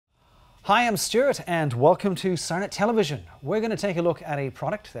Hi, I'm Stuart and welcome to SIRENNET Television. We're going to take a look at a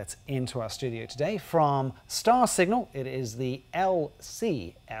product that's into our studio today from Star Signal. It is the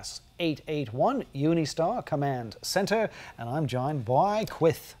LCS881 UNISTAR Command Center, and I'm joined by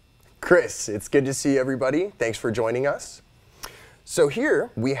Chris, it's good to see everybody. Thanks for joining us. So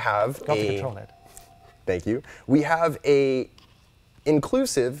here we have Got the control head. Thank you. We have a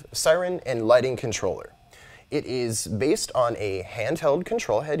inclusive siren and lighting controller. It is based on a handheld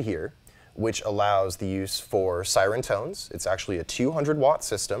control head here, which allows the use for siren tones. It's actually a 200-watt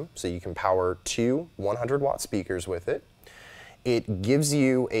system, so you can power two 100-watt speakers with it. It gives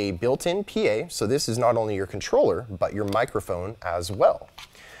you a built-in PA, so this is not only your controller, but your microphone as well.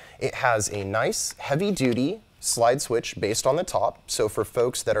 It has a nice, heavy-duty slide switch based on the top, so for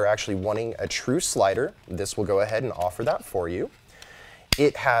folks that are actually wanting a true slider, this will go ahead and offer that for you.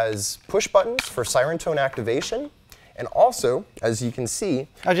 It has push buttons for siren tone activation, and also, as you can see,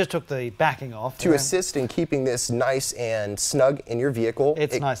 I just took the backing off. To assist in keeping this nice and snug in your vehicle.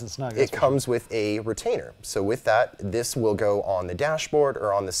 It's nice and snug. It comes with a retainer. So with that, this will go on the dashboard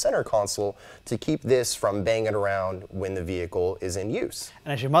or on the center console to keep this from banging around when the vehicle is in use.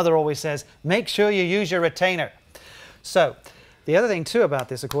 And as your mother always says, make sure you use your retainer. So, the other thing too about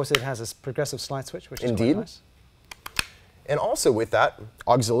this, of course, it has this progressive slide switch, which is quite nice. And also with that,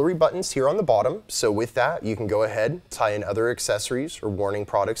 auxiliary buttons here on the bottom. So with that, you can go ahead, tie in other accessories or warning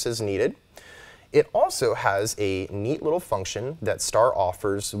products as needed. It also has a neat little function that Star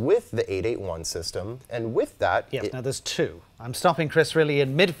offers with the 881 system. And with that... Yes, now there's two. I'm stopping Chris really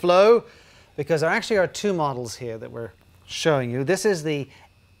in mid-flow because there actually are two models here that we're showing you. This is the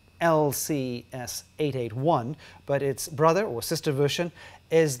LCS881, but its brother or sister version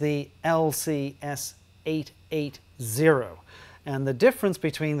is the LCS880. And the difference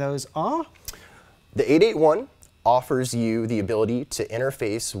between those are? The 881 offers you the ability to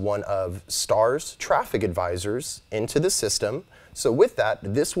interface one of Star's traffic advisors into the system. So with that,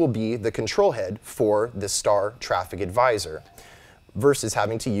 this will be the control head for the Star traffic advisor versus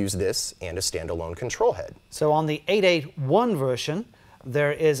having to use this and a standalone control head. So on the 881 version,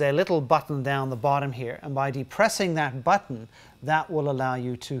 there is a little button down the bottom here, and by depressing that button, that will allow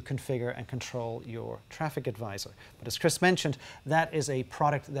you to configure and control your traffic advisor. But as Chris mentioned, that is a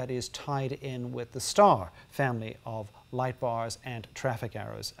product that is tied in with the Star family of light bars and traffic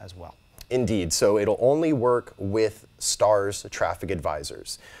arrows as well. Indeed, so it'll only work with Star's traffic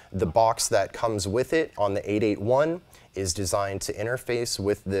advisors. The box that comes with it on the 881 is designed to interface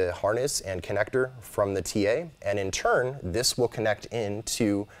with the harness and connector from the TA, and in turn, this will connect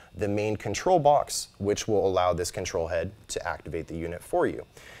into the main control box, which will allow this control head to activate the unit for you.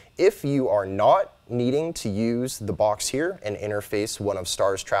 If you are not needing to use the box here and interface one of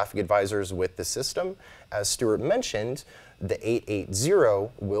Star's traffic advisors with the system, as Stuart mentioned, the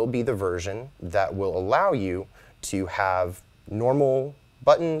 880 will be the version that will allow you to have normal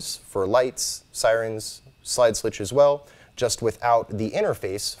buttons for lights, sirens, slide switch as well, just without the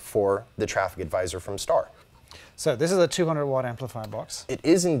interface for the traffic advisor from Star. So this is a 200-watt amplifier box. It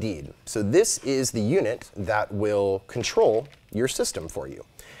is indeed. So this is the unit that will control your system for you.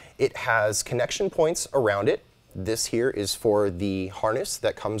 It has connection points around it. This here is for the harness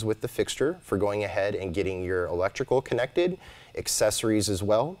that comes with the fixture for going ahead and getting your electrical connected, accessories as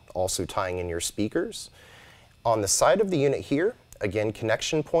well, also tying in your speakers. On the side of the unit here, again,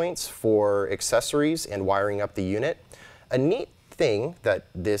 connection points for accessories and wiring up the unit. A neat thing that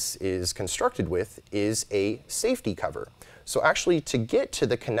this is constructed with is a safety cover. So actually, to get to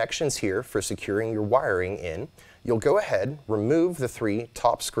the connections here for securing your wiring in, you'll go ahead, remove the three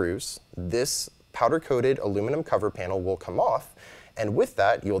top screws. This powder-coated aluminum cover panel will come off, and with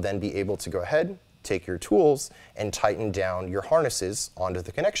that, you'll then be able to go ahead, take your tools, and tighten down your harnesses onto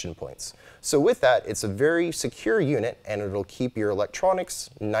the connection points. So with that, it's a very secure unit, and it'll keep your electronics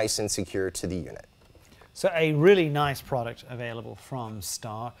nice and secure to the unit. So a really nice product available from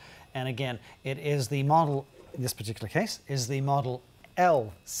Star. And again, it is the model, in this particular case, is the model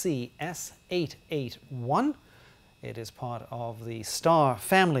LCS881. It is part of the Star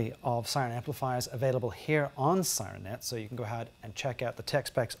family of siren amplifiers available here on SIRENNET. So you can go ahead and check out the tech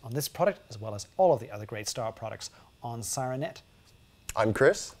specs on this product, as well as all of the other great Star products on SIRENNET. I'm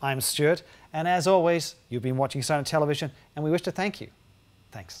Chris. I'm Stuart. And as always, you've been watching SIRENNET Television, and we wish to thank you.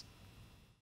 Thanks.